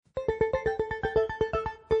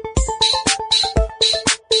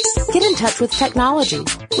touch with technology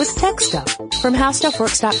with TechStuff from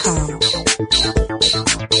HowStuffWorks.com.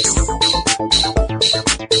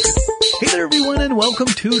 Hey there, everyone, and welcome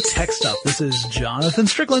to TechStuff. This is Jonathan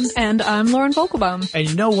Strickland. And I'm Lauren Volkelbaum. And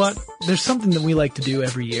you know what? There's something that we like to do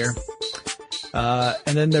every year.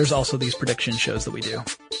 And then there's also these prediction shows that we do.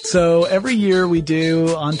 So every year we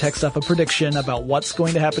do on TechStuff a prediction about what's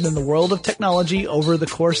going to happen in the world of technology over the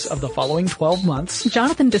course of the following 12 months.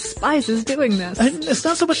 Jonathan despises doing this. And it's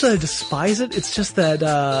not so much that I despise it, it's just that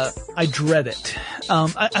I dread it.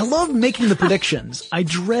 I love making the predictions. I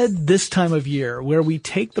dread this time of year where we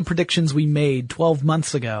take the predictions we made 12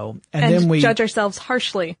 months ago and then we judge ourselves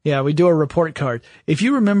harshly. Yeah, we do a report card. If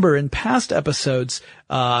you remember in past episodes,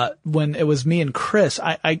 when it was me and Chris,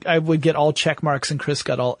 I would get all check marks and Chris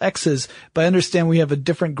got all X's, but I understand we have a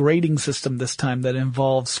different grading system this time that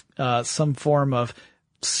involves some form of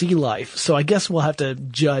sea life. So I guess we'll have to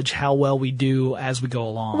judge how well we do as we go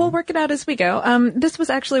along. We'll work it out as we go. This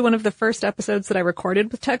was actually one of the first episodes that I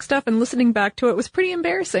recorded with TechStuff, and listening back to it was pretty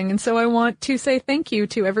embarrassing. And so I want to say thank you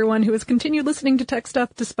to everyone who has continued listening to TechStuff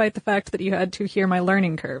despite the fact that you had to hear my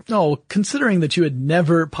learning curve. No, considering that you had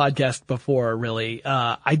never podcasted before, really,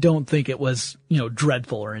 I don't think it was,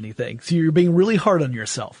 dreadful or anything. So you're being really hard on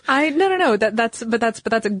yourself. No. That's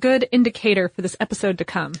a good indicator for this episode to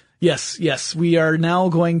come. Yes. We are now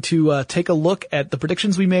going to take a look at the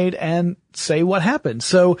predictions we made and say what happened.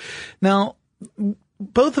 So now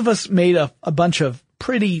both of us made a bunch of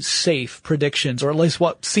pretty safe predictions, or at least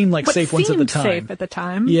what seemed like safe ones at the time. Safe at the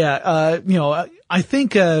time. Yeah. I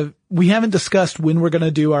think we haven't discussed when we're going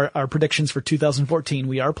to do our predictions for 2014.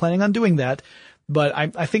 We are planning on doing that. But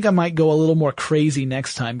I think I might go a little more crazy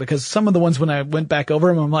next time, because some of the ones when I went back over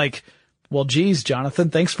them, I'm like, well, geez, Jonathan,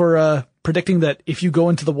 thanks for predicting that if you go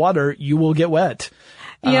into the water, you will get wet.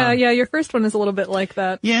 Yeah, your first one is a little bit like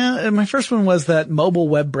that. Yeah, and my first one was that mobile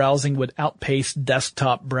web browsing would outpace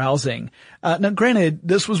desktop browsing. Now, granted,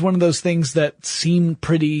 this was one of those things that seemed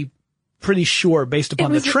pretty sure based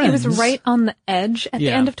upon the trends. It was right on the edge at the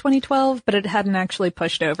end of 2012, but it hadn't actually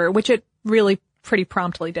pushed over, which it really pretty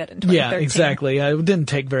promptly did in 2013. Yeah, exactly. It didn't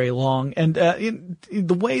take very long. And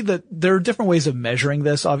the way that there are different ways of measuring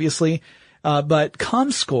this, obviously. But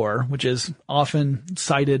ComScore, which is often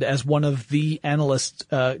cited as one of the analyst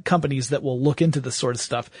companies that will look into this sort of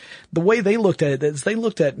stuff, the way they looked at it is they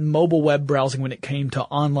looked at mobile web browsing when it came to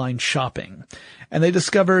online shopping. And they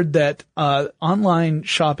discovered that online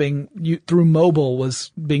shopping through mobile was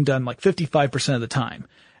being done like 55% of the time,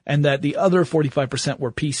 and that the other 45%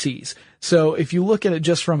 were PCs. So if you look at it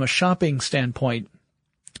just from a shopping standpoint,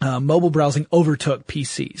 mobile browsing overtook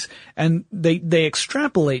PCs, and they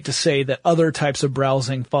extrapolate to say that other types of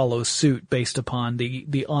browsing follow suit based upon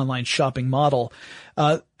the online shopping model.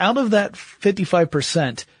 Out of that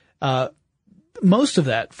 55%, most of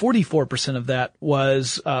that, 44% of that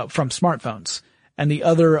was from smartphones, and the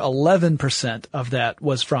other 11% of that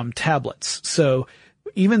was from tablets. So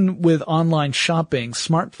even with online shopping,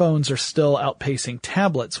 smartphones are still outpacing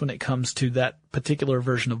tablets when it comes to that particular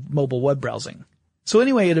version of mobile web browsing. So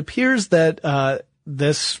anyway, it appears that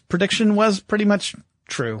this prediction was pretty much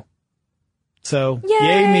true. So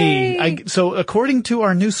yay me. So according to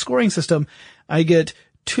our new scoring system, I get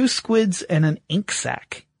 2 squids and an ink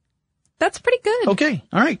sack. That's pretty good. Okay.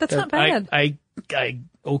 All right. That's not bad.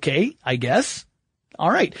 Okay, I guess. All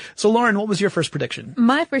right. So Lauren, what was your first prediction?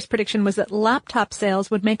 My first prediction was that laptop sales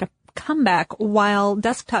would make a comeback while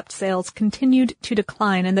desktop sales continued to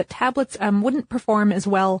decline, and that tablets wouldn't perform as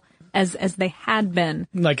well as they had been.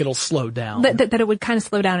 Like it'll slow down. That it would kind of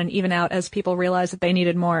slow down and even out as people realized that they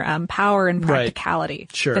needed more power and practicality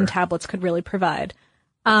than tablets could really provide.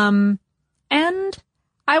 And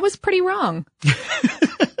I was pretty wrong.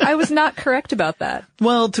 I was not correct about that.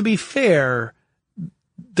 Well, to be fair,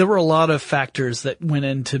 there were a lot of factors that went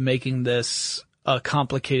into making this a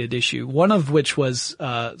complicated issue. One of which was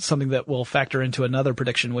something that will factor into another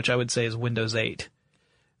prediction, which I would say is Windows 8.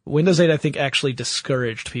 Windows 8, I think, actually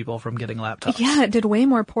discouraged people from getting laptops. Yeah, it did way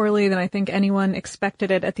more poorly than I think anyone expected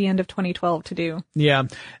it at the end of 2012 to do. Yeah.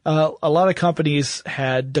 A lot of companies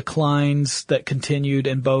had declines that continued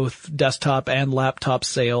in both desktop and laptop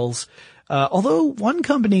sales. Although one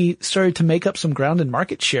company started to make up some ground in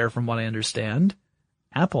market share, from what I understand.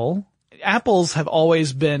 Apple. Apple's have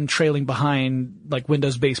always been trailing behind like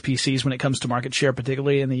Windows-based PCs when it comes to market share,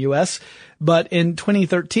 particularly in the US. But in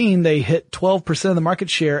 2013, they hit 12% of the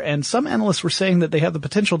market share, and some analysts were saying that they have the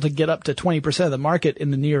potential to get up to 20% of the market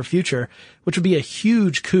in the near future, which would be a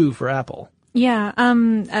huge coup for Apple. Yeah.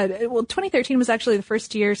 Well, 2013 was actually the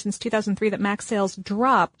first year since 2003 that Mac sales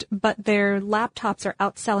dropped, but their laptops are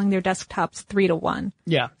outselling their desktops 3-1.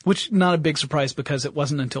 Yeah, which not a big surprise because it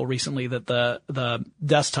wasn't until recently that the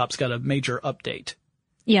desktops got a major update.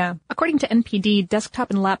 Yeah. According to NPD,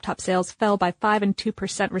 desktop and laptop sales fell by 5% and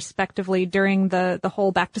 2% respectively during the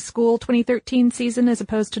whole back to school 2013 season as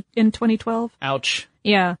opposed to in 2012. Ouch.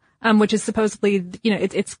 Yeah. Which is supposedly,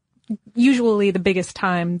 it's usually the biggest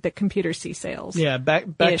time that computers see sales. Yeah, back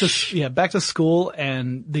to school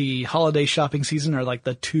and the holiday shopping season are like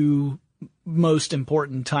the two most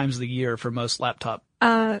important times of the year for most laptop.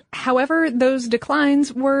 However, those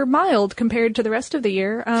declines were mild compared to the rest of the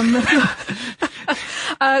year.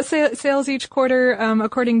 Sales each quarter,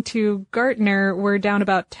 according to Gartner, were down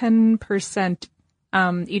about 10%,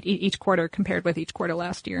 each quarter compared with each quarter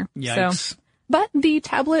last year. Yikes. So, but the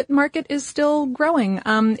tablet market is still growing.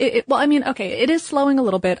 It is slowing a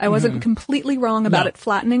little bit. I wasn't completely wrong about it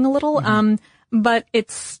flattening a little. But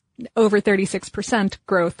it's over 36%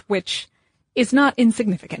 growth, which is not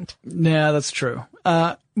insignificant. Yeah, that's true.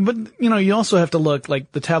 But, you also have to look,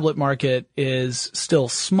 like, the tablet market is still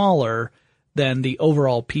smaller than the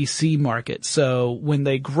overall PC market. So when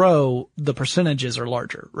they grow, the percentages are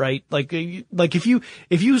larger, right? Like if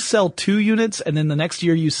you sell 2 units and then the next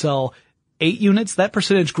year you sell 8 units, that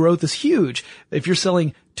percentage growth is huge. If you're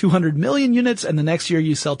selling 200 million units and the next year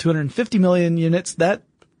you sell 250 million units, that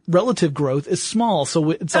relative growth is small.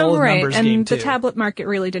 So it's all a numbers game and too. The tablet market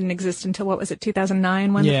really didn't exist until,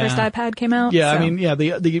 2009 when the first iPad came out? Yeah,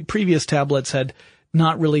 so. The previous tablets had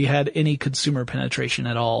not really had any consumer penetration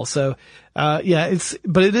at all. So, but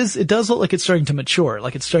it does look like it's starting to mature,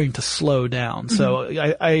 like it's starting to slow down. So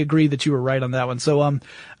I agree that you were right on that one. So, I'm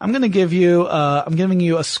giving you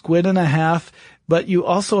a squid and a half, but you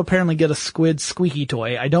also apparently get a squid squeaky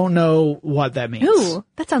toy. I don't know what that means. Ooh,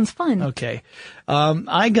 that sounds fun. Okay.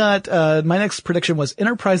 I got, my next prediction was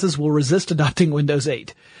enterprises will resist adopting Windows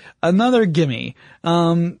 8. Another gimme.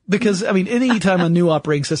 Because, any time a new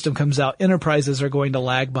operating system comes out, enterprises are going to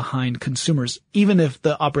lag behind consumers, even if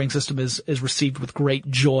the operating system is received with great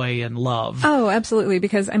joy and love. Oh, absolutely.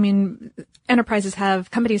 Because, companies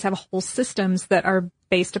have whole systems that are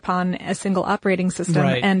based upon a single operating system,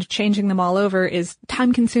 right. And changing them all over is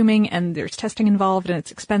time consuming and there's testing involved and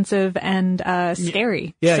it's expensive and,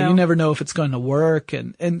 scary. Yeah. So. You never know if it's going to work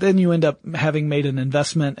and then you end up having made an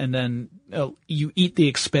investment and then you eat the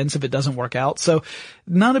expense if it doesn't work out. So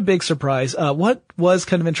not a big surprise. What was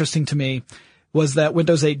kind of interesting to me was that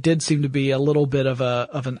Windows 8 did seem to be a little bit of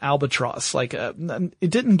an albatross. Like, it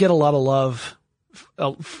didn't get a lot of love,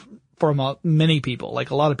 for many people. Like,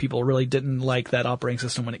 a lot of people really didn't like that operating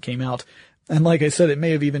system when it came out. And like I said, it may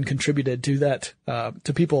have even contributed to that,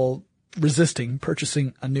 to people resisting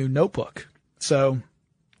purchasing a new notebook. So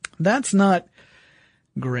that's not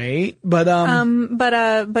great, but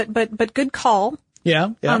good call. Yeah.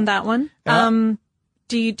 On that one. Yeah.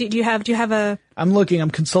 Do you have a? I'm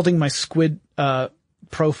consulting my squid,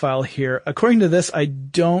 profile here. According to this, I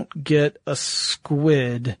don't get a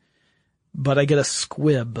squid, but I get a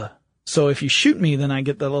squib. So if you shoot me, then I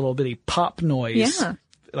get the little bitty pop noise. Yeah.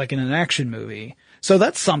 Like in an action movie. So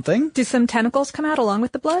that's something. Do some tentacles come out along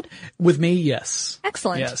with the blood? With me, yes.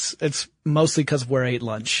 Excellent. Yes. It's mostly because of where I ate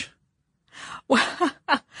lunch.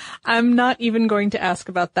 I'm not even going to ask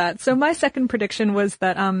about that. So my second prediction was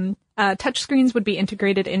that touchscreens would be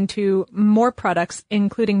integrated into more products,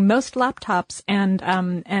 including most laptops and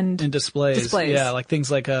displays. Yeah, like things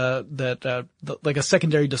like like a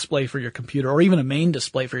secondary display for your computer, or even a main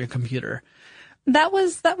display for your computer. That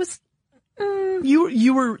was.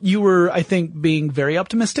 You were, I think, being very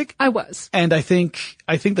optimistic. I was. And I think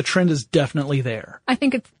the trend is definitely there. I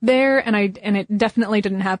think it's there, and it definitely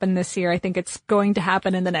didn't happen this year. I think it's going to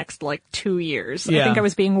happen in the next, 2 years. Yeah. I think I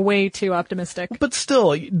was being way too optimistic. But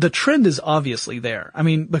still, the trend is obviously there.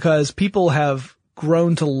 Because people have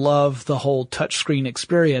grown to love the whole touchscreen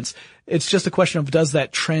experience. It's just a question of, does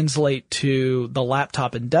that translate to the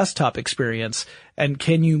laptop and desktop experience? And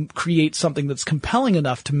can you create something that's compelling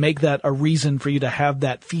enough to make that a reason for you to have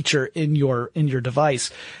that feature in your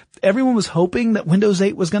device? Everyone was hoping that Windows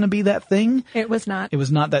 8 was going to be that thing. It was not. It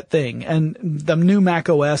was not that thing. And the new Mac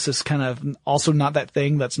OS is kind of also not that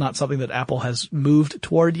thing. That's not something that Apple has moved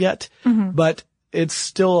toward yet. Mm-hmm. But it's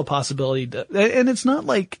still a possibility and it's not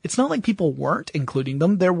like people weren't including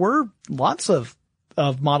them. There were lots of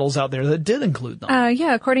models out there that did include them.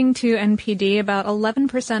 Yeah, according to NPD, about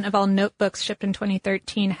 11% of all notebooks shipped in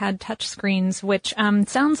 2013 had touchscreens, which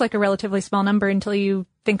sounds like a relatively small number until you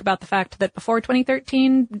think about the fact that before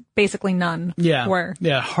 2013, basically none were.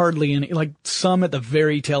 Yeah, hardly any. Like some at the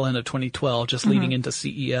very tail end of 2012, just leading into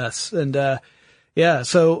CES. And,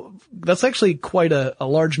 so that's actually quite a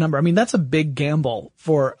large number. I mean, that's a big gamble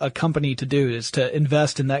for a company to do, is to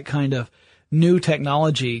invest in that kind of new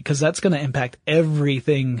technology, because that's going to impact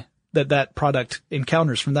everything that product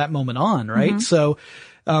encounters from that moment on, right? So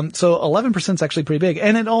 11% is actually pretty big,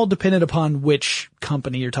 and it all depended upon which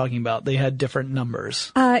company you're talking about. They had different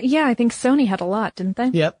numbers. Yeah, I think Sony had a lot, didn't they?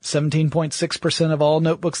 Yep, 17.6% of all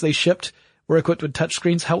notebooks they shipped were equipped with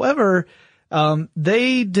touchscreens. However,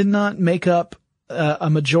 they did not make up a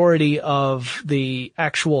majority of the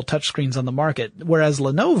actual touchscreens on the market, whereas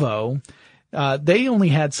Lenovo, they only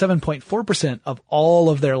had 7.4% of all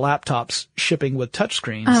of their laptops shipping with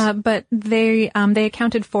touchscreens. But they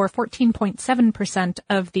accounted for 14.7%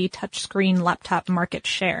 of the touchscreen laptop market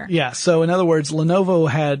share. Yeah. So in other words, Lenovo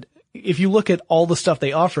had, if you look at all the stuff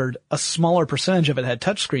they offered, a smaller percentage of it had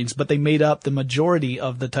touchscreens, but they made up the majority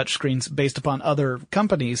of the touchscreens based upon other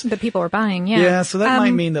companies that people were buying. Yeah. Yeah. So that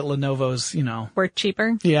might mean that Lenovo's, were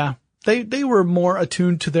cheaper. Yeah. They were more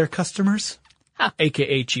attuned to their customers.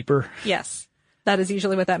 AKA cheaper. Yes. That is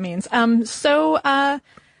usually what that means. So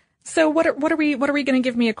what are we going to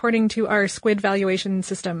give me according to our squid valuation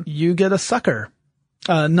system? You get a sucker.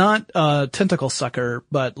 Not a tentacle sucker,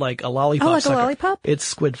 but like a lollipop sucker. Oh, like a lollipop? It's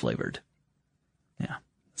squid flavored. Yeah.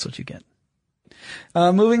 That's what you get.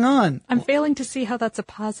 Moving on. I'm failing to see how that's a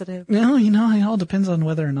positive. No, it all depends on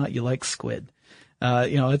whether or not you like squid.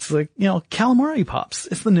 It's like, calamari pops.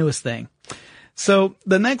 It's the newest thing. So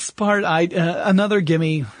the next part, another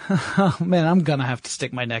gimme. Oh, man, I'm gonna have to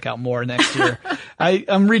stick my neck out more next year.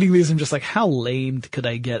 I'm reading these and I'm just like, how lame could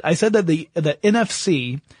I get? I said that the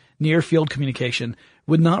NFC, near field communication,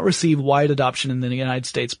 would not receive wide adoption in the United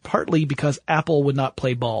States, partly because Apple would not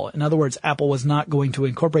play ball. In other words, Apple was not going to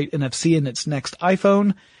incorporate NFC in its next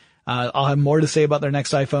iPhone. I'll have more to say about their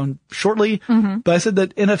next iPhone shortly, but I said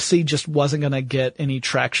that NFC just wasn't going to get any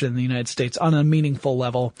traction in the United States on a meaningful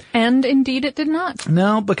level. And indeed it did not.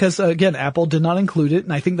 No, because again, Apple did not include it,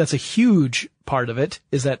 and I think that's a huge part of it,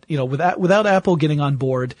 is that, without Apple getting on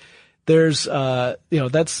board, there's,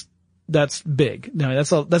 that's big.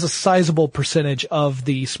 That's a sizable percentage of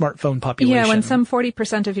the smartphone population. Yeah, when some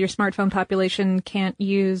 40% of your smartphone population can't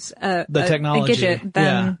use the technology, a gadget,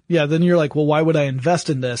 then then you're like, well, why would I invest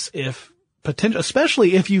in this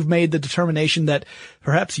especially if you've made the determination that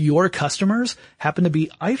perhaps your customers happen to be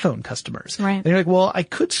iPhone customers. Right. And you're like, well, I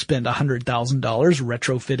could spend $100,000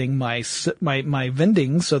 retrofitting my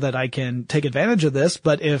vending so that I can take advantage of this,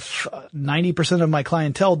 but if 90% of my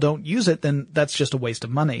clientele don't use it, then that's just a waste of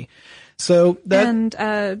money. So that,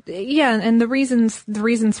 and the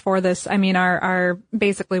reasons for this, I mean, are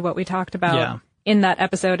basically what we talked about in that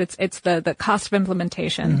episode. It's the cost of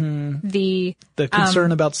implementation, the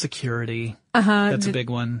concern about security. That's a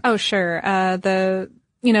big one. Oh, sure. The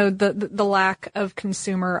lack of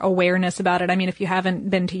consumer awareness about it. I mean, if you haven't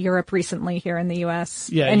been to Europe recently here in the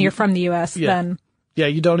US you're from the US, then. Yeah,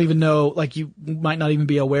 you don't even know, like you might not even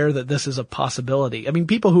be aware that this is a possibility. I mean,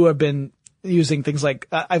 people who have been using things like,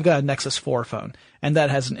 I've got a Nexus 4 phone, and that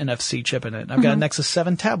has an NFC chip in it. I've got a Nexus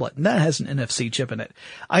 7 tablet, and that has an NFC chip in it.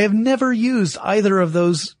 I have never used either of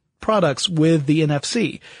those products with the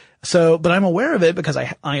NFC. So, but I'm aware of it because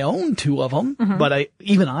I own two of them, but I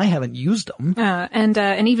haven't used them.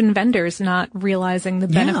 And even vendors not realizing the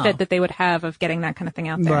benefit that they would have of getting that kind of thing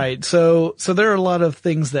out there. Right. So there are a lot of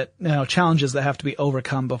things that, challenges that have to be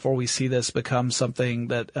overcome before we see this become something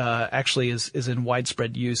that, actually is in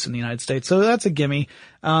widespread use in the United States. So that's a gimme.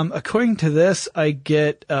 According to this, I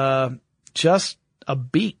get, just a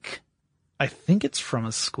beak. I think it's from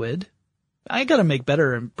a squid. I gotta make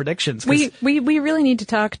better predictions. We really need to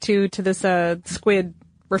talk to this, squid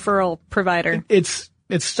referral provider. It's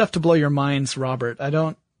stuff to blow your minds, Robert. I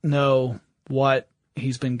don't know what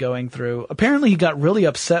he's been going through. Apparently he got really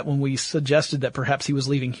upset when we suggested that perhaps he was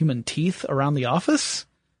leaving human teeth around the office.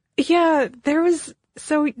 Yeah, there was,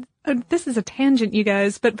 this is a tangent, you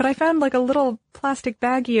guys, but I found like a little plastic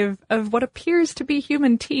baggie of what appears to be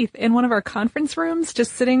human teeth in one of our conference rooms,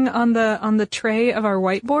 just sitting on the tray of our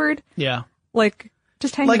whiteboard. Yeah. Like,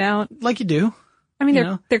 just hanging out. Like you do. I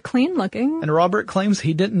mean, they're clean looking. And Robert claims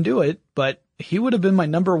he didn't do it, but he would have been my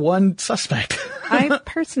number one suspect. I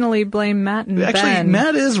personally blame Matt and Ben. Actually,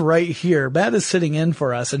 Matt is right here. Matt is sitting in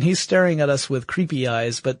for us, and he's staring at us with creepy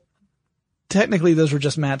eyes, but technically those were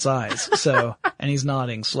just Matt's eyes. So, and he's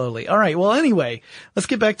nodding slowly. All right. Well, anyway, let's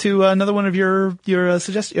get back to another one of your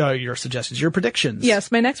suggestions, your predictions.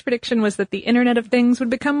 Yes. My next prediction was that the Internet of Things would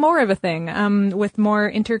become more of a thing, with more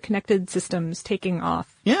interconnected systems taking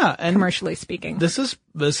off. Yeah, and commercially speaking. This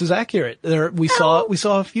is accurate. We saw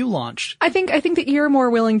a few launched. I think that you're more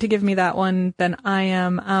willing to give me that one than I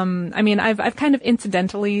am. I mean, I've kind of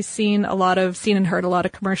incidentally seen and heard a lot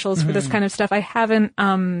of commercials for this kind of stuff. I haven't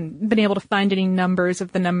been able to find any numbers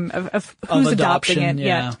of of who's adopting it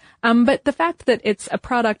yet. But the fact that it's a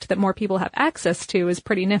product that more people have access to is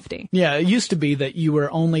pretty nifty. Yeah, it used to be that you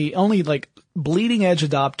were only like bleeding edge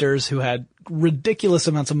adopters who had ridiculous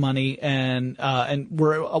amounts of money and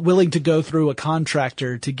were willing to go through a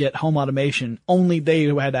contractor to get home automation. Only they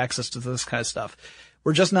who had access to this kind of stuff.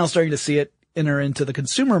 We're just now starting to see it enter into the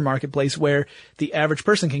consumer marketplace where the average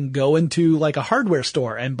person can go into like a hardware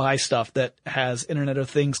store and buy stuff that has Internet of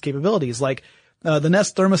Things capabilities. Like, the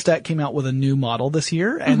Nest thermostat came out with a new model this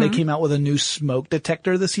year, and they came out with a new smoke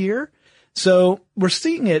detector this year. So we're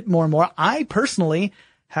seeing it more and more. I personally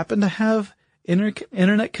happen to have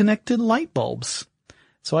internet connected light bulbs,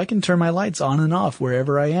 so I can turn my lights on and off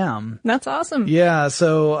wherever I am. That's awesome. Yeah.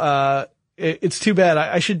 So, it's too bad.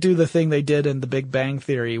 I should do the thing they did in The Big Bang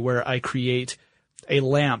Theory where I create a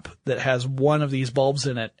lamp that has one of these bulbs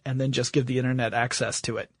in it and then just give the internet access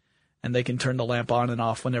to it, and they can turn the lamp on and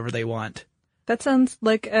off whenever they want. That sounds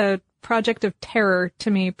like a project of terror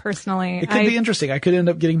to me personally. It could be interesting. I could end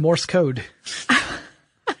up getting Morse code.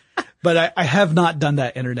 But I have not done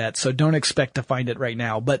that internet, so don't expect to find it right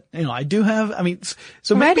now. But, I do have,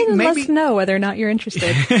 so maybe let us know whether or not you're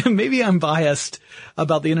interested. Maybe I'm biased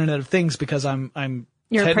about the Internet of Things because I'm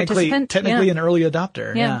You're technically an early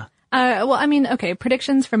adopter. Yeah. Okay.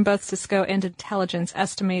 Predictions from both Cisco and Intelligence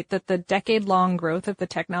estimate that the decade-long growth of the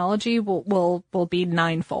technology will be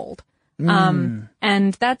ninefold.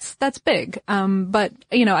 And that's big. But,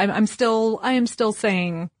 I am still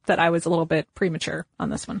saying that I was a little bit premature on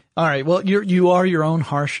this one. All right. Well, you are your own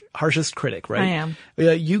harshest critic, right? I am.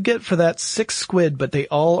 You get for that 6 squid, but they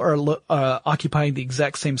all are, occupying the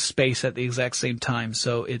exact same space at the exact same time.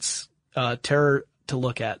 So it's, terror to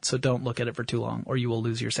look at. So don't look at it for too long or you will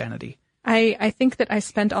lose your sanity. I think that I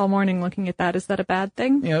spent all morning looking at that. Is that a bad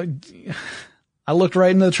thing? I looked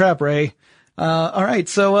right into the trap, Ray. All right.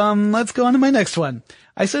 So, let's go on to my next one.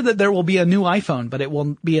 I said that there will be a new iPhone, but it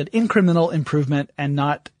will be an incremental improvement and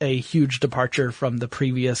not a huge departure from the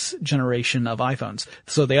previous generation of iPhones.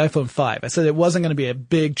 So the iPhone 5, I said it wasn't going to be a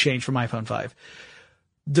big change from iPhone 5.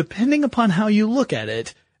 Depending upon how you look at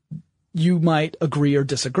it, you might agree or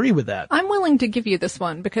disagree with that. I'm willing to give you this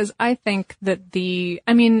one because I think that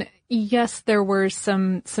yes, there were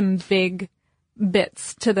some big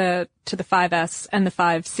bits to the 5S and the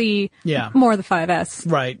 5C. Yeah. More the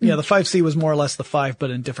 5S. Right. Yeah, the 5C was more or less the 5, but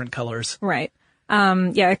in different colors. Right.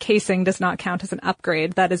 A casing does not count as an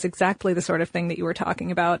upgrade. That is exactly the sort of thing that you were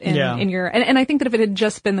talking about in your, and I think that if it had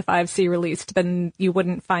just been the 5C released, then you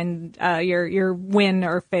wouldn't find, your win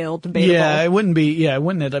or fail debatable. Yeah, it wouldn't be a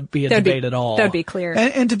debate at all. That'd be clear.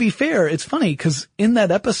 And to be fair, it's funny because in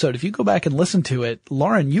that episode, if you go back and listen to it,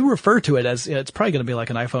 Lauren, you refer to it as, it's probably going to be like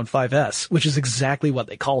an iPhone 5S, which is exactly what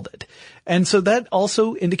they called it. And so that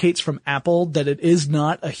also indicates from Apple that it is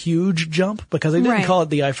not a huge jump because they didn't call it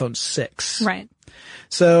the iPhone 6. Right.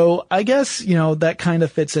 So I guess, that kind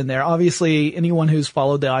of fits in there. Obviously, anyone who's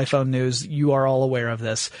followed the iPhone news, you are all aware of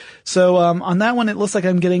this. So, on that one, it looks like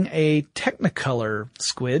I'm getting a Technicolor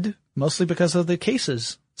squid, mostly because of the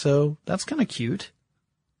cases. So that's kind of cute.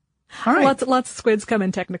 All right. Lots of squids come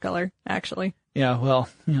in Technicolor, actually. Yeah, well,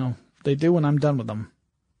 they do when I'm done with them.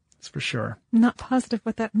 That's for sure. I'm not positive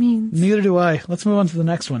what that means. Neither do I. Let's move on to the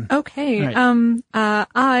next one. Okay. Right.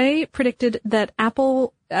 I predicted that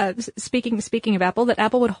Apple, speaking of Apple, that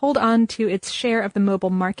Apple would hold on to its share of the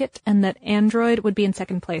mobile market and that Android would be in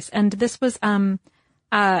second place. And this was,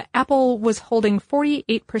 Apple was holding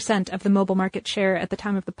 48% of the mobile market share at the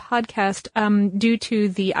time of the podcast, due to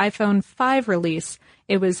the iPhone 5 release.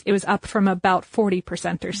 It was up from about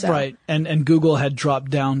 40% or so. Right. And Google had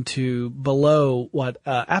dropped down to below what,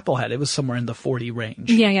 Apple had. It was somewhere in the 40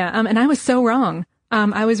 range. Yeah. And I was so wrong.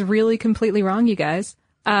 I was really completely wrong, you guys.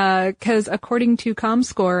 'Cause according to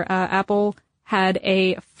ComScore, Apple had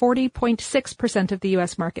a 40.6% of the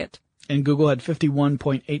US market. And Google had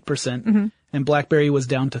 51.8%. Mm-hmm. And BlackBerry was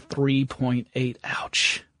down to 3.8.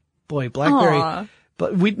 Ouch. Boy, BlackBerry. Aww.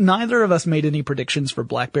 But neither of us made any predictions for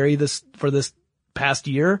BlackBerry for this past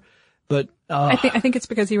year, but I think it's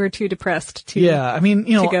because you were too depressed to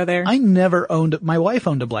go there. My wife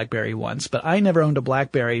owned a BlackBerry once, but I never owned a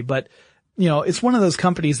BlackBerry, but it's one of those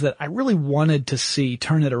companies that I really wanted to see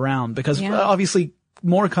turn it around because obviously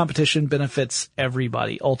more competition benefits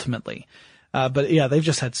everybody ultimately. But they've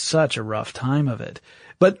just had such a rough time of it.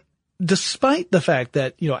 But despite the fact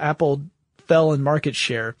that, Apple fell in market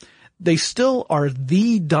share, they still are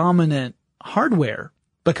the dominant hardware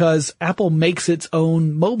because Apple makes its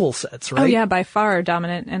own mobile sets, right? Oh yeah, by far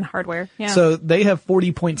dominant in hardware. Yeah. So they have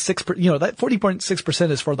 40.6%, that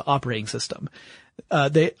 40.6% is for the operating system.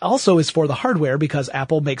 They also is for the hardware because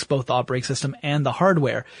Apple makes both the operating system and the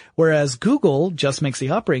hardware, whereas Google just makes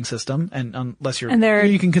the operating system, and unless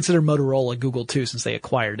you can consider Motorola Google too since they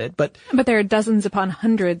acquired it, but there are dozens upon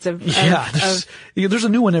hundreds of there's a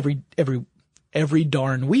new one every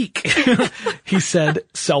darn week. He said,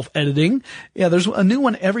 self-editing. Yeah, there's a new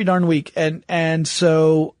one every darn week. And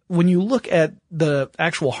so when you look at the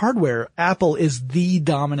actual hardware, Apple is the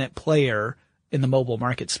dominant player in the mobile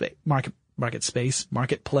marketplace.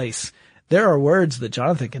 There are words that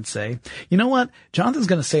Jonathan can say. You know what? Jonathan's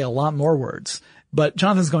going to say a lot more words, but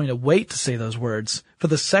Jonathan's going to wait to say those words for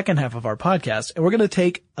the second half of our podcast. And we're going to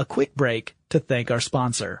take a quick break to thank our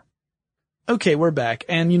sponsor. Okay, we're back.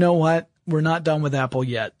 And you know what? We're not done with Apple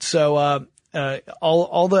yet. So,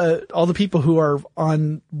 all the people who are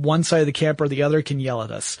on one side of the camp or the other can yell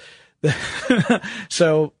at us.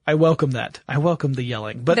 So I welcome that. I welcome the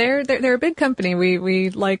yelling, but they're a big company.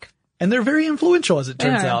 We like, and they're very influential as it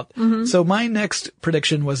turns out. Mm-hmm. So my next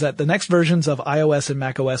prediction was that the next versions of iOS and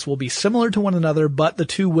macOS will be similar to one another, but the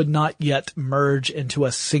two would not yet merge into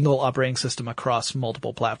a single operating system across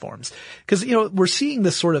multiple platforms. Cause, we're seeing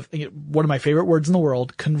this sort of, one of my favorite words in the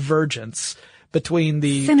world, convergence between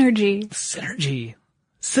the synergy.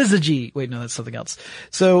 Syzygy. Wait, no, that's something else.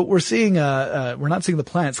 So we're seeing, we're not seeing the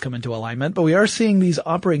planets come into alignment, but we are seeing these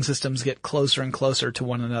operating systems get closer and closer to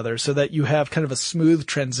one another so that you have kind of a smooth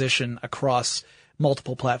transition across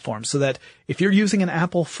multiple platforms. So that if you're using an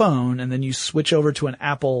Apple phone and then you switch over to an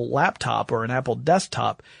Apple laptop or an Apple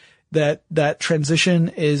desktop, that transition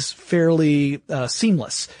is fairly,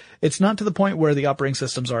 seamless. It's not to the point where the operating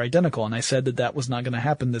systems are identical. And I said that was not going to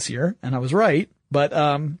happen this year. And I was right. But,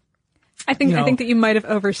 I think that you might have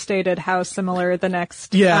overstated how similar the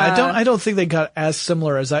next. Yeah, I don't think they got as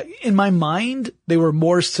similar as in my mind, they were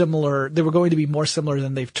more similar. They were going to be more similar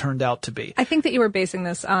than they've turned out to be. I think that you were basing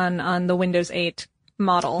this on the Windows 8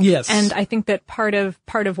 model. Yes. And I think that part of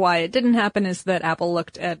why it didn't happen is that Apple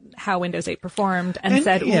looked at how Windows 8 performed and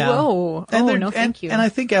said, whoa, no, thank you. And I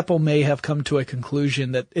think Apple may have come to a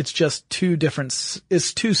conclusion that it's just two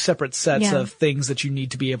separate sets of things that you need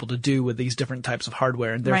to be able to do with these different types of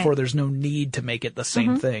hardware. And therefore there's no need to make it the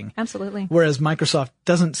same thing. Absolutely. Whereas Microsoft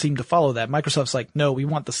doesn't seem to follow that. Microsoft's like, no, we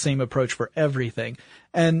want the same approach for everything.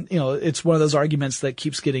 And, it's one of those arguments that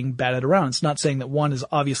keeps getting batted around. It's not saying that one is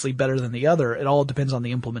obviously better than the other. It all depends on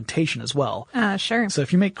the implementation as well. Sure. So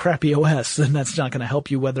if you make crappy OS, then that's not going to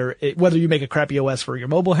help you whether you make a crappy OS for your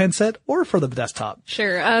mobile handset or for the desktop.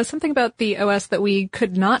 Sure. Something about the OS that we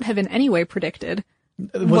could not have in any way predicted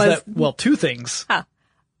was two things.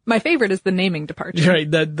 My favorite is the naming departure.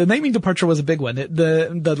 Right. The naming departure was a big one.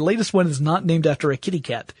 The latest one is not named after a kitty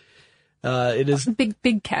cat. It is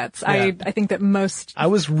big cats. Yeah. I think that most. I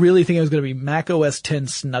was really thinking it was going to be Mac OS 10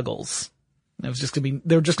 Snuggles. They were just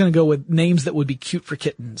going to go with names that would be cute for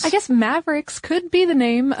kittens. I guess Mavericks could be the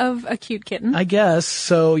name of a cute kitten. I guess.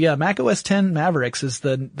 So yeah, Mac OS 10 Mavericks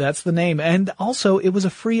that's the name. And also it was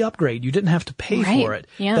a free upgrade. You didn't have to pay for it.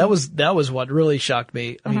 Yeah. That was what really shocked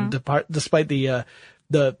me. I mean, despite the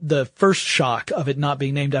first shock of it not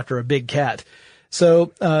being named after a big cat.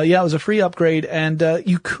 So, it was a free upgrade and,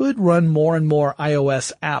 you could run more and more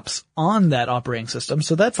iOS apps on that operating system.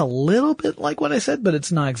 So that's a little bit like what I said, but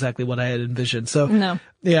it's not exactly what I had envisioned. So, no.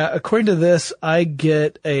 Yeah, according to this, I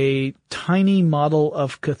get a tiny model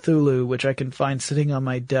of Cthulhu, which I can find sitting on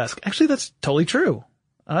my desk. Actually, that's totally true.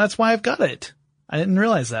 That's why I've got it. I didn't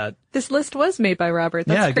realize that. This list was made by Robert.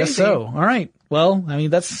 That's I guess so. All right. Well, I mean,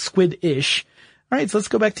 that's squid-ish. All right. So let's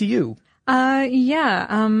go back to you.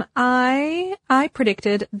 I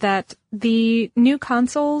predicted that the new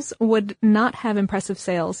consoles would not have impressive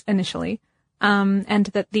sales initially, and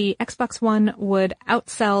that the Xbox One would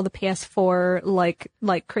outsell the PS4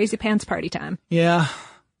 like crazy pants party time. Yeah.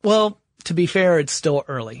 Well, to be fair, it's still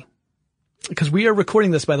early. Because we are recording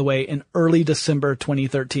this, by the way, in early December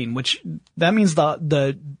 2013, which that means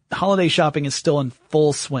the holiday shopping is still in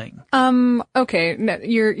full swing. Okay, no,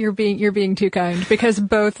 you're being too kind because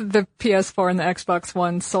both the PS4 and the Xbox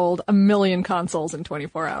One sold 1 million consoles in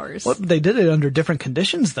 24 hours. Well, they did it under different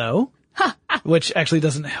conditions, though, which actually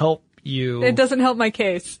doesn't help you. It doesn't help my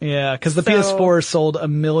case. Yeah, because the PS4 sold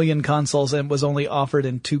 1 million consoles and was only offered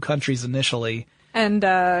in 2 countries initially, and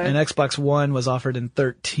Xbox One was offered in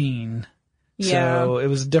 13. Yeah. So it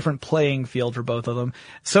was a different playing field for both of them.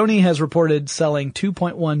 Sony has reported selling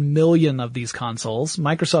 2.1 million of these consoles.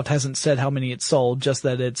 Microsoft hasn't said how many it sold, just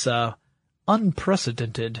that it's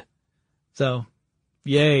unprecedented. So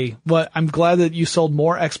Yay. Well, I'm glad that you sold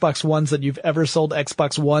more Xbox Ones than you've ever sold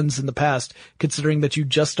Xbox Ones in the past, considering that you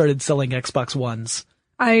just started selling Xbox Ones.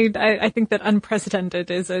 I think that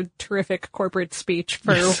unprecedented is a terrific corporate speech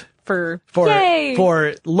for yay!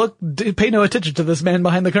 Pay no attention to this man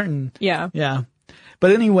behind the curtain. Yeah. Yeah.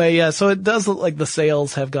 But anyway, yeah, so it does look like the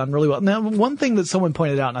sales have gone really well. Now, one thing that someone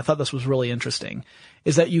pointed out, and I thought this was really interesting,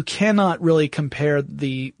 is that you cannot really compare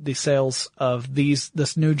the sales of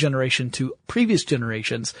this new generation to previous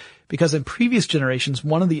generations, because in previous generations,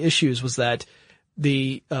 one of the issues was that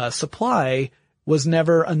the supply was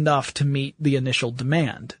never enough to meet the initial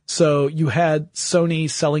demand. So you had Sony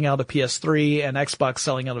selling out of PS3 and Xbox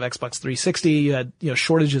selling out of Xbox 360. You had,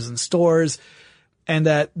 shortages in stores, and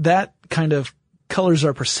that kind of colors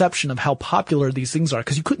our perception of how popular these things are,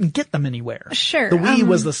 because you couldn't get them anywhere. Sure. The Wii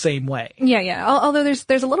was the same way. Yeah. Although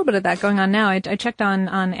there's a little bit of that going on now. I checked on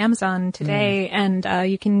Amazon today, and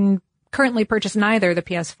you can currently purchase neither the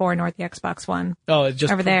PS4 nor the Xbox One. Oh,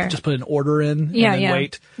 just put an order in and then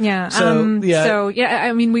wait. Yeah. So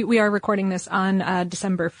I mean, we are recording this on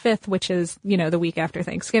December 5th, which is, the week after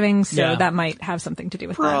Thanksgiving. So that might have something to do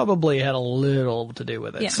with Probably had a little to do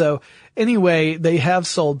with it. Yeah. So anyway, they have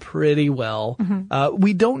sold pretty well. Mm-hmm.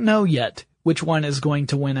 We don't know yet which one is going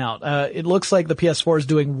to win out. It looks like the PS4 is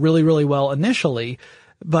doing really, really well initially,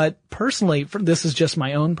 but personally, this is just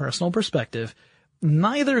my own personal perspective,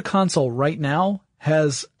 neither console right now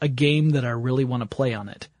has a game that I really want to play on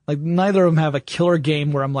it. Like, neither of them have a killer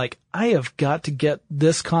game where I'm like, I have got to get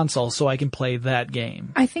this console so I can play that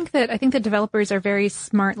game. I think that developers are very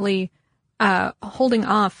smartly holding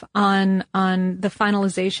off on the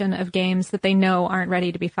finalization of games that they know aren't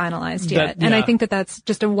ready to be finalized yet. And I think that that's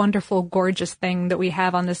just a wonderful, gorgeous thing that we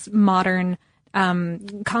have on this modern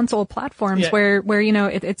console platforms where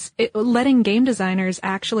it's letting game designers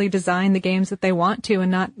actually design the games that they want to,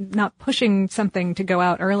 and not pushing something to go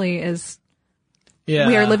out early is. Yeah.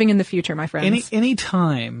 We are living in the future, my friends.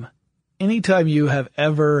 Anytime you have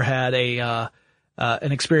ever had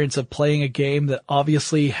an experience of playing a game that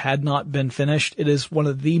obviously had not been finished, it is one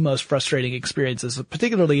of the most frustrating experiences,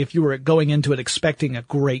 particularly if you were going into it expecting a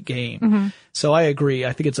great game. Mm-hmm. So I agree.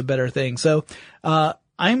 I think it's a better thing. So,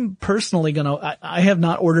 I'm personally I have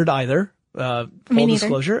not ordered either, full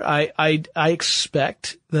disclosure. I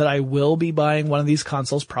expect that I will be buying one of these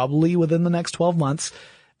consoles probably within the next 12 months.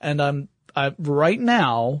 And right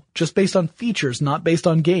now, just based on features, not based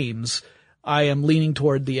on games, I am leaning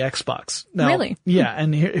toward the Xbox. Now, really? Yeah.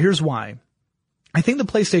 And here's why. I think the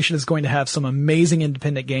PlayStation is going to have some amazing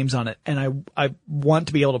independent games on it, and I want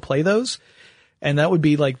to be able to play those. And that would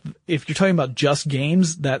be like, if you're talking about just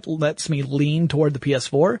games, that lets me lean toward the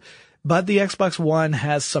PS4. But the Xbox One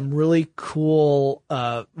has some really cool,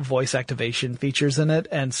 voice activation features in it,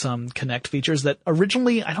 and some Kinect features that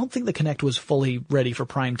originally, I don't think the Kinect was fully ready for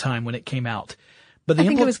prime time when it came out. But I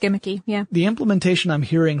think it was gimmicky, yeah. The implementation I'm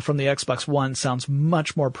hearing from the Xbox One sounds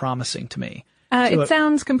much more promising to me. It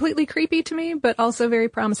sounds completely creepy to me, but also very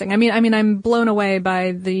promising. I mean, I'm blown away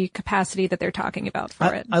by the capacity that they're talking about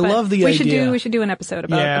for it. I love the idea. We should do an episode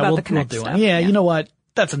about the Kinect stuff. Yeah, you know what?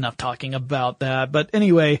 That's enough talking about that. But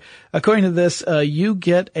anyway, according to this, you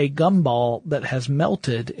get a gumball that has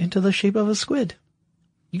melted into the shape of a squid.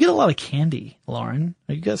 You get a lot of candy, Lauren.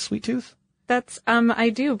 You got a sweet tooth? I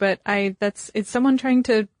do, but is someone trying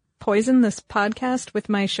to poison this podcast with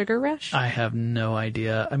my sugar rush? I have no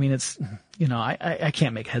idea. I mean, it's, I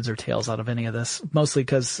can't make heads or tails out of any of this, mostly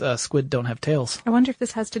because squid don't have tails. I wonder if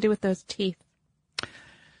this has to do with those teeth.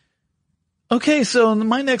 Okay, so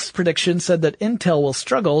my next prediction said that Intel will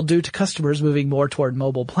struggle due to customers moving more toward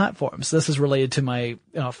mobile platforms. This is related to my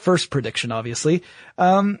first prediction, obviously.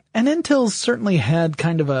 And Intel's certainly had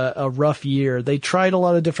kind of a rough year. They tried a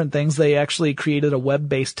lot of different things. They actually created a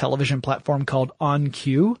web-based television platform called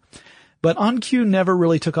OnQ. But OnQ never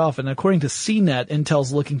really took off, and according to CNET,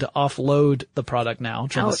 Intel's looking to offload the product now,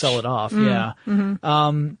 trying to sell it off. Yeah.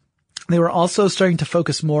 Mm-hmm. They were also starting to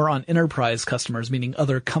focus more on enterprise customers, meaning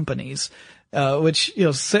other companies, which,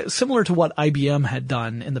 similar to what IBM had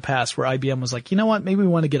done in the past, where IBM was like, you know what, maybe we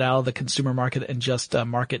want to get out of the consumer market and just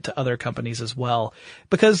market to other companies as well,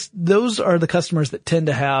 because those are the customers that tend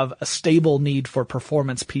to have a stable need for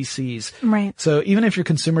performance PCs. Right. So even if your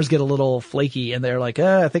consumers get a little flaky and they're like,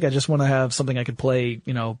 I think I just want to have something I could play,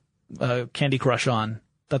 Candy Crush on.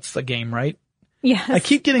 That's the game, right? Yes. I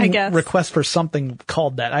keep getting requests for something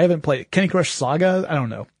called that. I haven't played it. Candy Crush Saga? I don't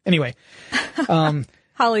know. Anyway.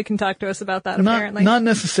 Holly can talk to us about that, apparently. Not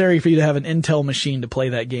necessary for you to have an Intel machine to play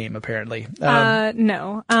that game, apparently.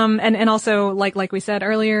 No. And also, like we said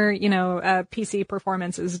earlier, PC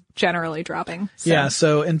performance is generally dropping. So. Yeah,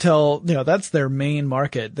 so Intel, that's their main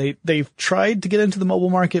market. They've tried to get into the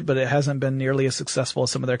mobile market, but it hasn't been nearly as successful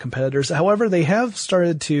as some of their competitors. However, they have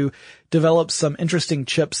started to develop some interesting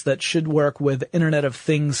chips that should work with Internet of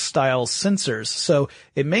Things style sensors. So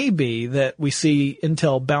it may be that we see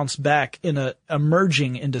Intel bounce back in a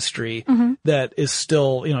emerging industry that is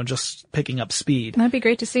still, just picking up speed. That'd be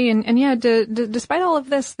great to see. And yeah, despite all of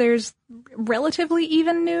this, there's relatively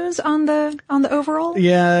even news on the overall.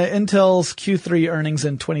 Yeah, Intel's Q3 earnings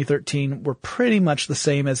in 2013 were pretty much the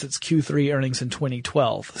same as its Q3 earnings in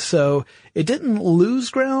 2012. So it didn't lose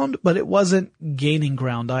ground, but it wasn't gaining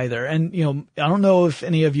ground either. And, I don't know if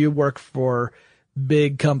any of you work for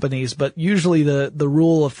big companies, but usually the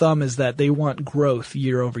rule of thumb is that they want growth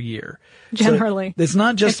year over year. Generally. So it's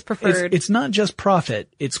not just, it's preferred. It's not just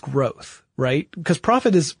profit, it's growth, right? Because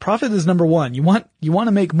profit is number one. You want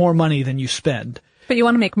to make more money than you spend. But you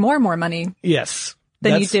want to make more money. Yes.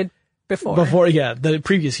 Than you did before. The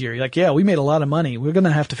previous year. You're like, yeah, we made a lot of money. We're going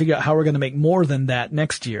to have to figure out how we're going to make more than that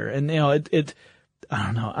next year. And, I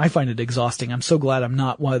don't know. I find it exhausting. I'm so glad I'm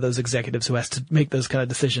not one of those executives who has to make those kind of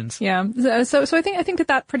decisions. Yeah. So I think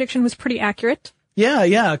that prediction was pretty accurate.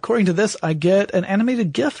 Yeah. According to this, I get an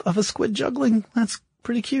animated GIF of a squid juggling. That's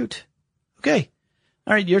pretty cute. Okay.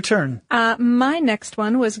 All right, your turn. My next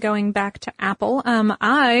one was going back to Apple.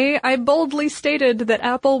 I boldly stated that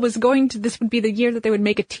Apple was this would be the year that they would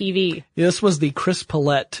make a TV. This was the Chris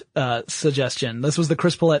Pollette, suggestion. This was the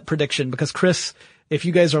Chris Pollette prediction because Chris, if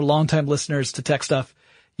you guys are longtime listeners to TechStuff,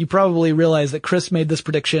 you probably realize that Chris made this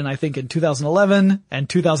prediction, I think, in 2011 and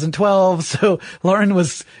 2012. So Lauren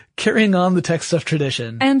was carrying on the TechStuff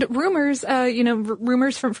tradition. And rumors,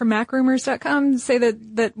 rumors from MacRumors.com say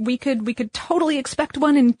that we could totally expect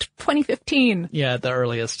one in 2015. Yeah, at the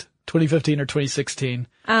earliest. 2015 or 2016.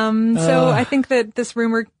 So I think that this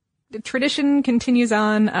rumor tradition continues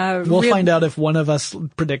on. We'll find out if one of us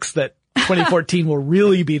predicts that 2014 will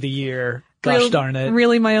really be the year. Gosh darn it.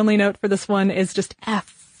 Really, my only note for this one is just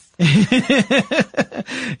F.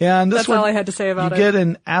 Yeah, and that's all I had to say about it. You get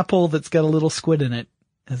an apple that's got a little squid in it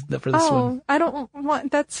for this one. I don't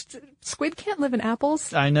want, squid can't live in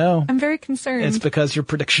apples. I know. I'm very concerned. It's because your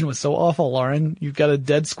prediction was so awful, Lauren. You've got a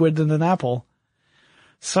dead squid in an apple.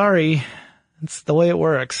 Sorry. It's the way it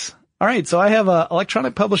works. All right, so I have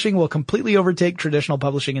electronic publishing will completely overtake traditional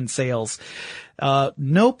publishing in sales.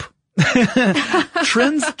 Nope.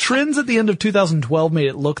 Trends at the end of 2012 made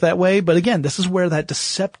it look that way, but again, this is where that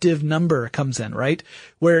deceptive number comes in, right?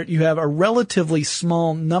 Where you have a relatively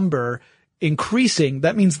small number increasing,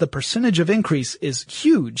 that means the percentage of increase is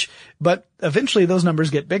huge, but eventually those numbers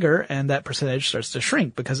get bigger and that percentage starts to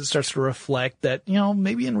shrink because it starts to reflect that,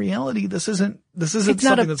 maybe in reality this isn't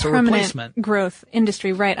something that's a replacement. Growth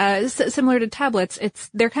industry, right? Similar to tablets,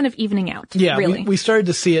 they're kind of evening out. Yeah, really. We started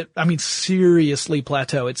to see it, seriously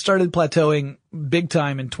plateau. It started plateauing big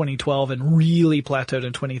time in 2012 and really plateaued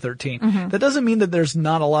in 2013. Mm-hmm. That doesn't mean that there's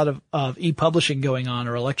not a lot of e-publishing going on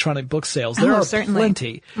or electronic book sales. There are certainly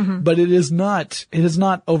plenty, but it has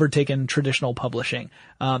not overtaken traditional publishing.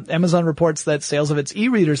 Amazon reports that sales of its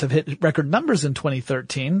e-readers have hit record numbers in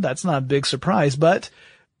 2013. That's not a big surprise, but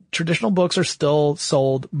traditional books are still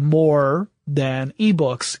sold more than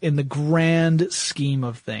ebooks in the grand scheme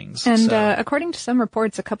of things. And according to some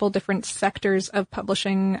reports, a couple different sectors of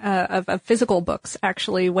publishing of physical books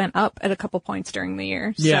actually went up at a couple points during the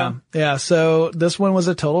year. Yeah. So this one was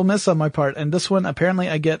a total miss on my part. And this one, apparently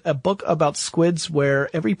I get a book about squids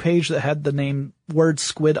where every page that had the word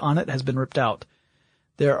squid on it has been ripped out.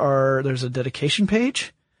 There's a dedication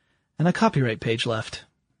page and a copyright page left.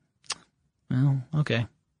 Well, okay.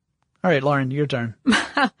 All right, Lauren, your turn.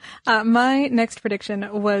 My next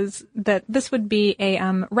prediction was that this would be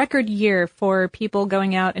a record year for people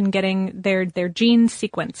going out and getting their genes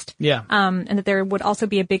sequenced. Yeah. And that there would also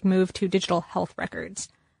be a big move to digital health records.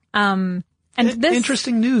 And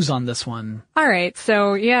interesting news on this one. All right.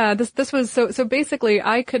 So yeah, this was so basically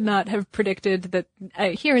I could not have predicted that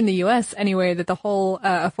here in the US anyway, that the whole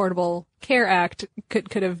Affordable Care Act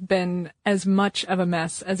could have been as much of a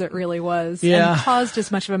mess as it really was. Yeah. And caused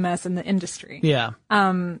as much of a mess in the industry. Yeah.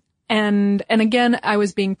 And again, I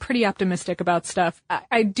was being pretty optimistic about stuff.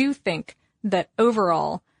 I do think that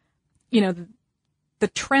overall, the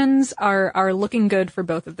trends are looking good for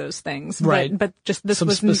both of those things. Right. But just this some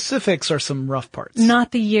was specifics are some rough parts.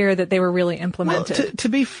 Not the year that they were really implemented. Well, to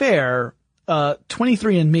be fair,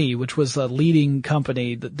 23andMe, which was a leading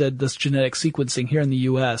company that did this genetic sequencing here in the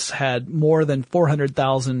U.S., had more than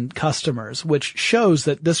 400,000 customers, which shows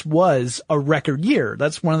that this was a record year.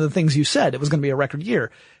 That's one of the things you said. It was going to be a record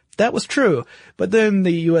year. That was true. But then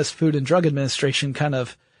the U.S. Food and Drug Administration kind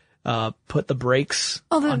of put the brakes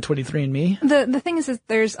on 23andMe. The thing is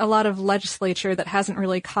there's a lot of legislature that hasn't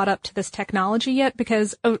really caught up to this technology yet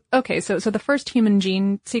because, so the first human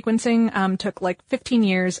gene sequencing, took like 15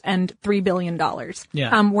 years and $3 billion.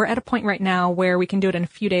 Yeah. We're at a point right now where we can do it in a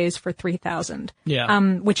few days for 3,000. Yeah.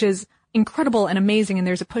 Which is incredible and amazing, and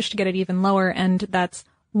there's a push to get it even lower, and that's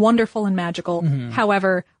wonderful and magical. Mm-hmm.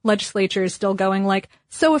 However, legislature is still going like,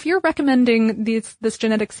 so if you're recommending this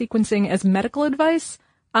genetic sequencing as medical advice,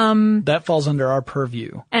 that falls under our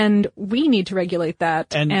purview. And we need to regulate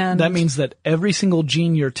that. And that means that every single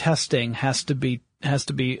gene you're testing has to be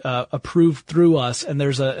approved through us. And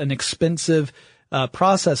there's an expensive,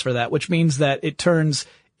 process for that, which means that it turns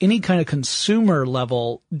any kind of consumer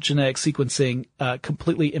level genetic sequencing,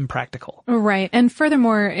 completely impractical. Right. And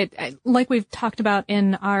furthermore, like we've talked about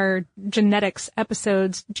in our genetics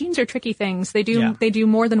episodes, genes are tricky things. They do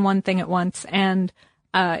more than one thing at once. And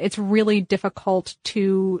it's really difficult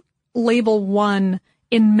to label one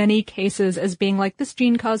in many cases as being like, this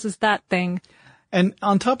gene causes that thing. And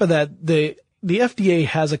on top of that, the FDA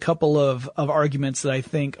has a couple of arguments that I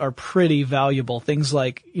think are pretty valuable. Things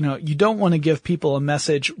like, you don't want to give people a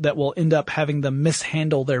message that will end up having them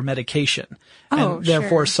mishandle their medication and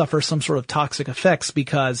therefore suffer some sort of toxic effects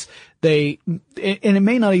because and it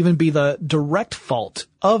may not even be the direct fault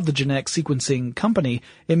of the genetic sequencing company.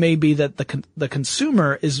 It may be that the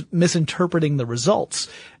consumer is misinterpreting the results.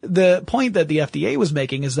 The point that the FDA was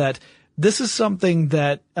making is that this is something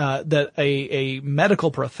that a medical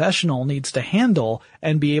professional needs to handle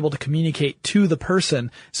and be able to communicate to the person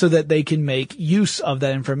so that they can make use of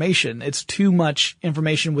that information. It's too much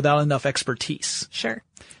information without enough expertise. Sure.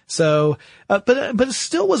 So, but it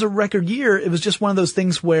still was a record year. It was just one of those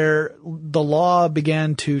things where the law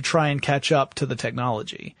began to try and catch up to the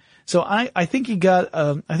technology. So I think you get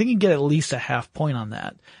at least a half point on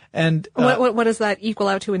that. And, what does that equal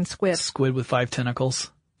out to in squid? Squid with 5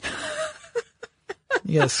 tentacles.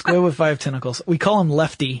 Yeah, squid with 5 tentacles. We call them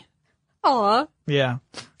lefty. Aw. Yeah.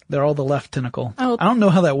 They're all the left tentacle. Oh. I don't know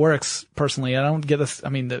how that works personally. I don't get this. I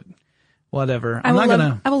mean, whatever. I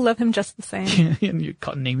will love him just the same. You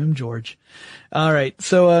name him George. All right.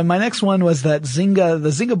 So, my next one was that the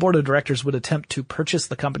Zynga board of directors would attempt to purchase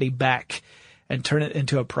the company back and turn it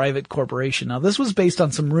into a private corporation. Now, this was based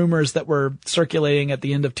on some rumors that were circulating at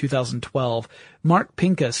the end of 2012. Mark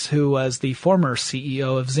Pincus, who was the former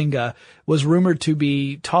CEO of Zynga, was rumored to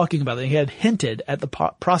be talking about it. He had hinted at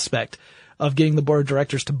the prospect of getting the board of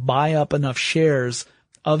directors to buy up enough shares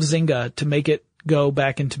of Zynga to make it go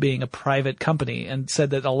back into being a private company, and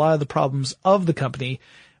said that a lot of the problems of the company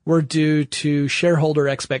were due to shareholder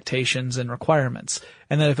expectations and requirements,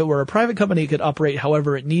 and that if it were a private company, it could operate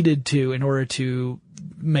however it needed to in order to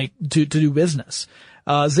do business.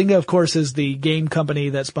 Zynga, of course, is the game company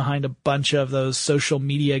that's behind a bunch of those social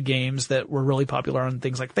media games that were really popular on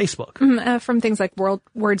things like Facebook. From things like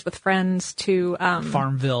Words with Friends to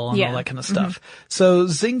Farmville and all that kind of stuff. Mm-hmm. So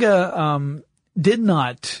Zynga did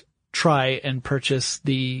not try and purchase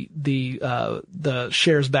the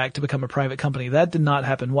shares back to become a private company. That did not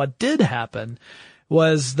happen. What did happen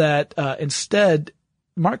was that instead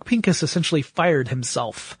Mark Pincus essentially fired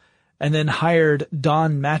himself and then hired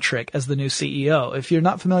Don Matrick as the new CEO. If you're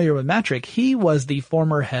not familiar with Matrick, he was the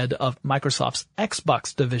former head of Microsoft's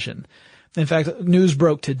Xbox division. In fact, news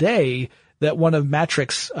broke today that one of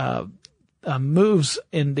Matrick's moves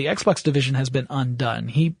in the Xbox division has been undone.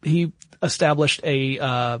 He established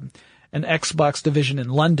an Xbox division in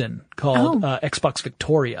London called Xbox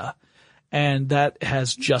Victoria, and that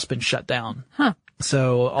has just been shut down. Huh.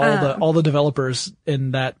 So all the developers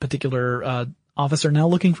in that particular office are now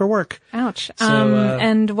looking for work. Ouch. So,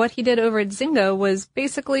 and what he did over at Zynga was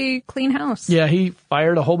basically clean house. Yeah, he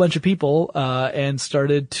fired a whole bunch of people and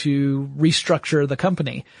started to restructure the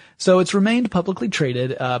company. So it's remained publicly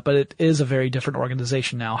traded, but it is a very different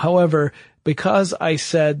organization now. However, because I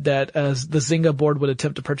said that as the Zynga board would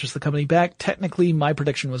attempt to purchase the company back, technically my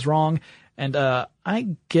prediction was wrong. And I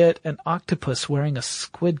get an octopus wearing a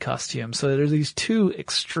squid costume. So there's these 2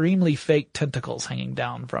 extremely fake tentacles hanging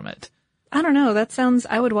down from it. I don't know. That sounds,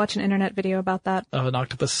 I would watch an internet video about that. Of an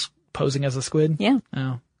octopus posing as a squid? Yeah.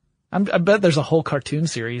 Oh. I bet there's a whole cartoon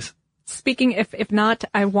series. Speaking, if not,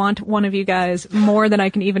 I want one of you guys more than I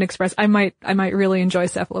can even express. I might really enjoy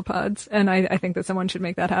cephalopods, and I think that someone should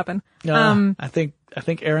make that happen. I think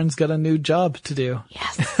Aaron's got a new job to do.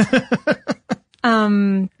 Yes.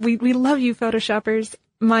 We love you, Photoshoppers.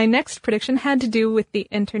 My next prediction had to do with the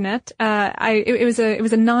internet. It was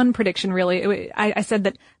a non-prediction, really. I said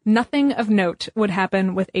that nothing of note would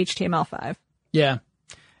happen with HTML5. Yeah.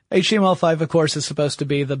 HTML5, of course, is supposed to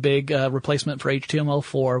be the big replacement for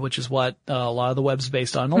HTML4, which is what a lot of the web's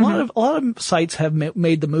based on. A lot of sites have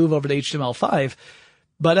made the move over to HTML5,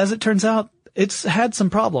 but as it turns out, it's had some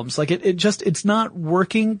problems. Like it's not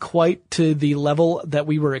working quite to the level that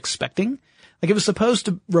we were expecting. Like it was supposed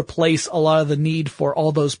to replace a lot of the need for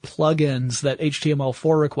all those plugins that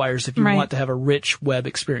HTML4 requires if you want to have a rich web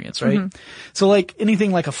experience, right? Mm-hmm. So like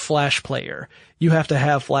anything like a Flash player, you have to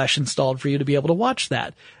have Flash installed for you to be able to watch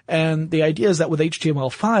that. And the idea is that with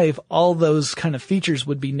HTML5, all those kind of features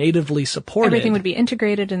would be natively supported. Everything would be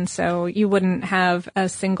integrated, and so you wouldn't have a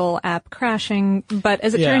single app crashing. But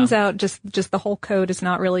as it turns out, just the whole code is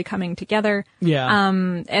not really coming together. Yeah.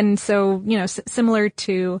 And so, similar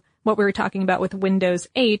to what we were talking about with Windows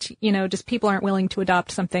 8, just people aren't willing to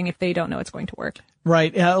adopt something if they don't know it's going to work.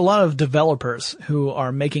 Right. Yeah, a lot of developers who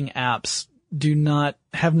are making apps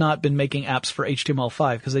have not been making apps for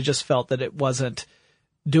HTML5 because they just felt that it wasn't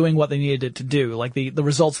doing what they needed it to do. Like the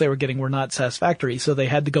results they were getting were not satisfactory. So they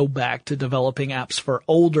had to go back to developing apps for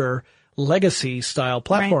older legacy style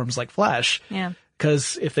platforms like Flash. Yeah.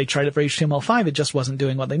 Because if they tried it for HTML5, it just wasn't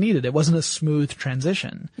doing what they needed. It wasn't a smooth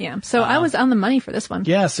transition. Yeah. So I was on the money for this one.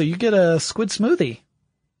 Yeah. So you get a squid smoothie.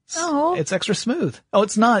 Oh. It's extra smooth. Oh,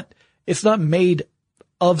 it's not made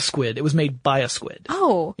of squid. It was made by a squid.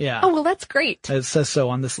 Oh. Yeah. Oh, well, that's great. It says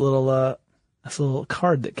so on this little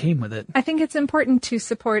card that came with it. I think it's important to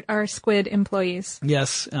support our squid employees.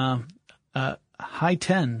 Yes. High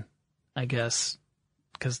 10, I guess,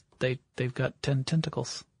 because they've got 10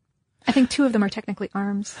 tentacles. I think 2 of them are technically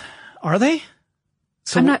arms. Are they?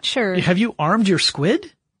 So I'm not sure. Have you armed your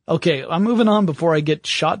squid? Okay, I'm moving on before I get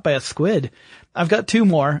shot by a squid. I've got 2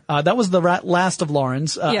 more. That was the last of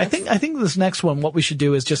Lauren's. Yes. I think this next one, what we should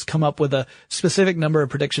do is just come up with a specific number of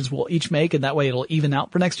predictions we'll each make, and that way it'll even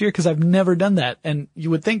out for next year, because I've never done that. And you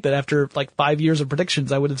would think that after like 5 years of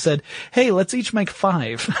predictions, I would have said, hey, let's each make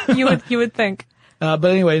 5. You would think. But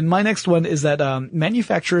anyway, my next one is that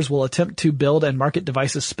manufacturers will attempt to build and market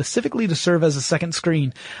devices specifically to serve as a second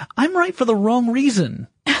screen. I'm right for the wrong reason.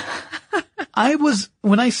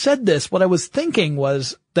 When I said this, what I was thinking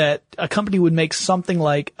was that a company would make something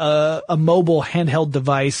like a mobile handheld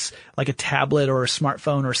device, like a tablet or a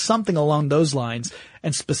smartphone or something along those lines,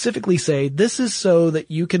 and specifically say, this is so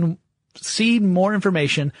that you can see more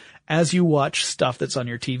information as you watch stuff that's on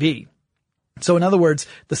your TV. So in other words,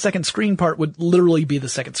 the second screen part would literally be the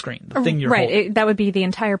second screen, the thing you're holding. That would be the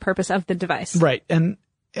entire purpose of the device. Right. And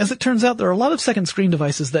as it turns out, there are a lot of second screen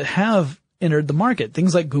devices that have entered the market.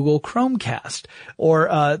 Things like Google Chromecast or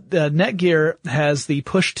Netgear has the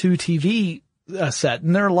Push to TV set,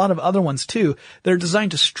 and there are a lot of other ones too. They're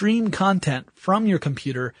designed to stream content from your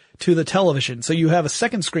computer to the television. So you have a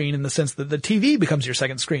second screen in the sense that the TV becomes your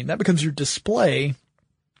second screen. That becomes your display.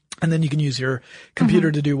 And then you can use your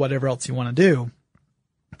computer to do whatever else you want to do.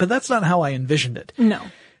 But that's not how I envisioned it. No.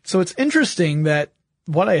 So it's interesting that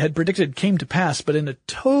what I had predicted came to pass, but in a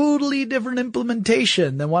totally different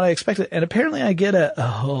implementation than what I expected. And apparently I get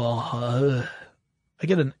an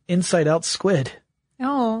inside out squid.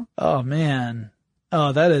 Oh. Oh man.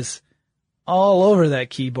 Oh, that is all over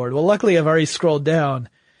that keyboard. Well, luckily I've already scrolled down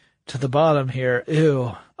to the bottom here.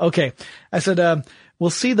 Ew. Okay. I said, we'll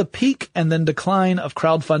see the peak and then decline of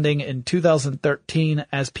crowdfunding in 2013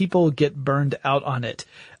 as people get burned out on it.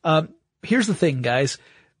 Here's the thing, guys.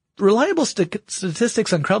 Reliable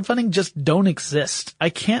statistics on crowdfunding just don't exist. I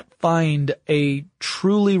can't find a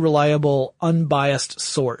truly reliable, unbiased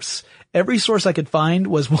source. Every source I could find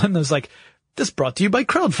was one that was like, this brought to you by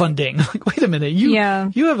crowdfunding. Like, wait a minute. You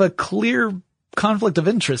have a clear conflict of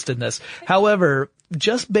interest in this. However,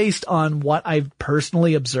 just based on what I've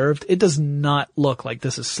personally observed, it does not look like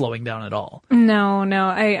this is slowing down at all. No.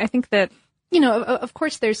 I think that, of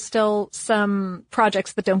course there's still some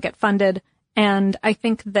projects that don't get funded. And I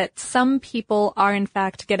think that some people are in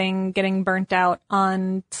fact getting burnt out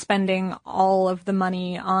on spending all of the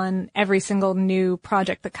money on every single new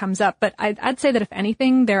project that comes up. But I'd say that if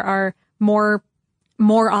anything, there are more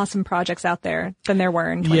awesome projects out there than there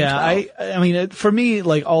were in 2012. Yeah, I mean, for me,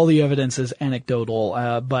 like, all the evidence is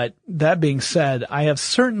anecdotal. But that being said, I have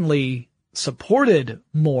certainly supported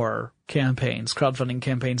more crowdfunding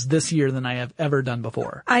campaigns this year than I have ever done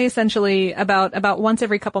before. I essentially about once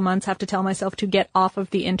every couple months have to tell myself to get off of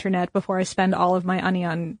the internet before I spend all of my money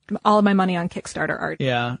on Kickstarter art.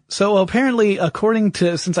 Yeah. So apparently,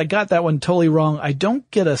 since I got that one totally wrong, I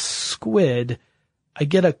don't get a squid. I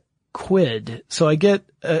get a quid. So I get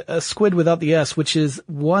a squid without the S, which is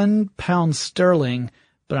 £1 sterling,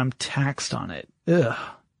 but I'm taxed on it. Ugh.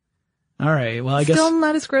 All right. Well, I guess still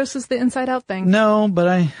not as gross as the Inside Out thing. No, but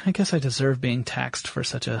I guess I deserve being taxed for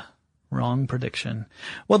such a wrong prediction.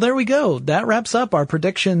 Well, there we go. That wraps up our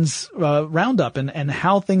predictions roundup and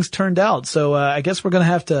how things turned out. So I guess we're going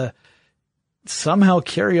to have to somehow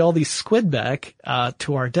carry all these squid back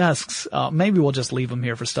to our desks. Maybe we'll just leave them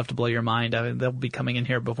here for stuff to blow your mind. I mean, they'll be coming in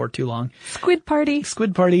here before too long. Squid party.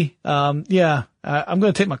 Squid party. Yeah. I'm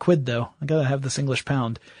going to take my quid though. I got to have this English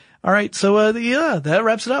pound. All right. So, yeah, that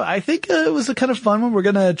wraps it up. I think it was a kind of fun one. We're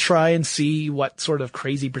going to try and see what sort of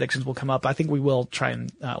crazy predictions will come up. I think we will try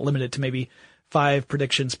and limit it to maybe 5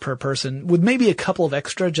 predictions per person with maybe a couple of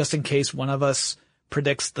extra just in case one of us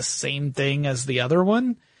predicts the same thing as the other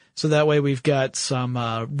one. So that way we've got some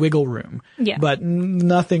wiggle room. Yeah. But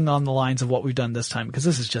nothing on the lines of what we've done this time because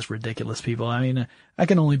this is just ridiculous, people. I mean, I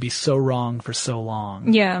can only be so wrong for so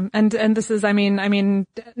long. Yeah. And this is, I mean,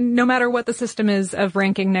 no matter what the system is of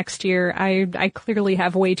ranking next year, I clearly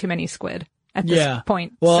have way too many squid at this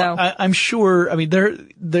point. Well, so. I'm sure, I mean,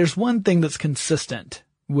 there's one thing that's consistent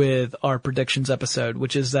with our predictions episode,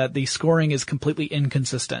 which is that the scoring is completely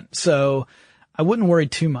inconsistent. So I wouldn't worry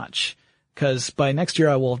too much. Because by next year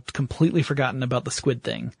I will have completely forgotten about the squid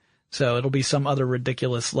thing. So it'll be some other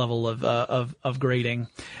ridiculous level of grading.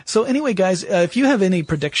 So anyway, guys, if you have any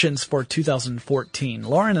predictions for 2014,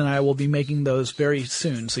 Lauren and I will be making those very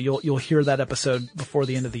soon. So you'll hear that episode before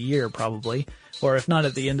the end of the year probably. Or if not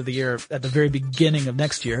at the end of the year, at the very beginning of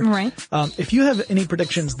next year. Right. If you have any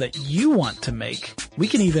predictions that you want to make, we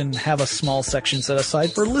can even have a small section set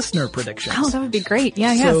aside for listener predictions. Oh, that would be great.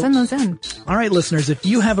 Yeah, send those in. All right, listeners, if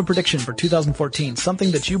you have a prediction for 2014, something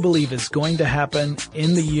that you believe is going to happen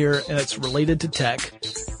in the year and it's related to tech,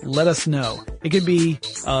 let us know. It could be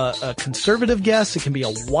a conservative guess. It can be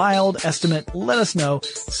a wild estimate. Let us know.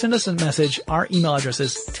 Send us a message. Our email address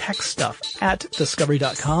is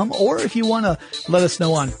techstuff@discovery.com. Or if you want to let us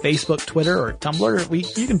know on Facebook, Twitter, or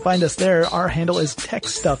Tumblr, you can find us there. Our handle is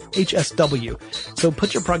TechStuffHSW. So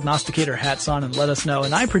put your prognosticator hats on and let us know.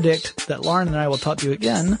 And I predict that Lauren and I will talk to you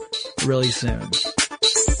again really soon.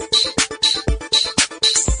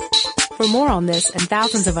 For more on this and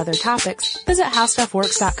thousands of other topics, visit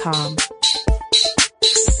HowStuffWorks.com.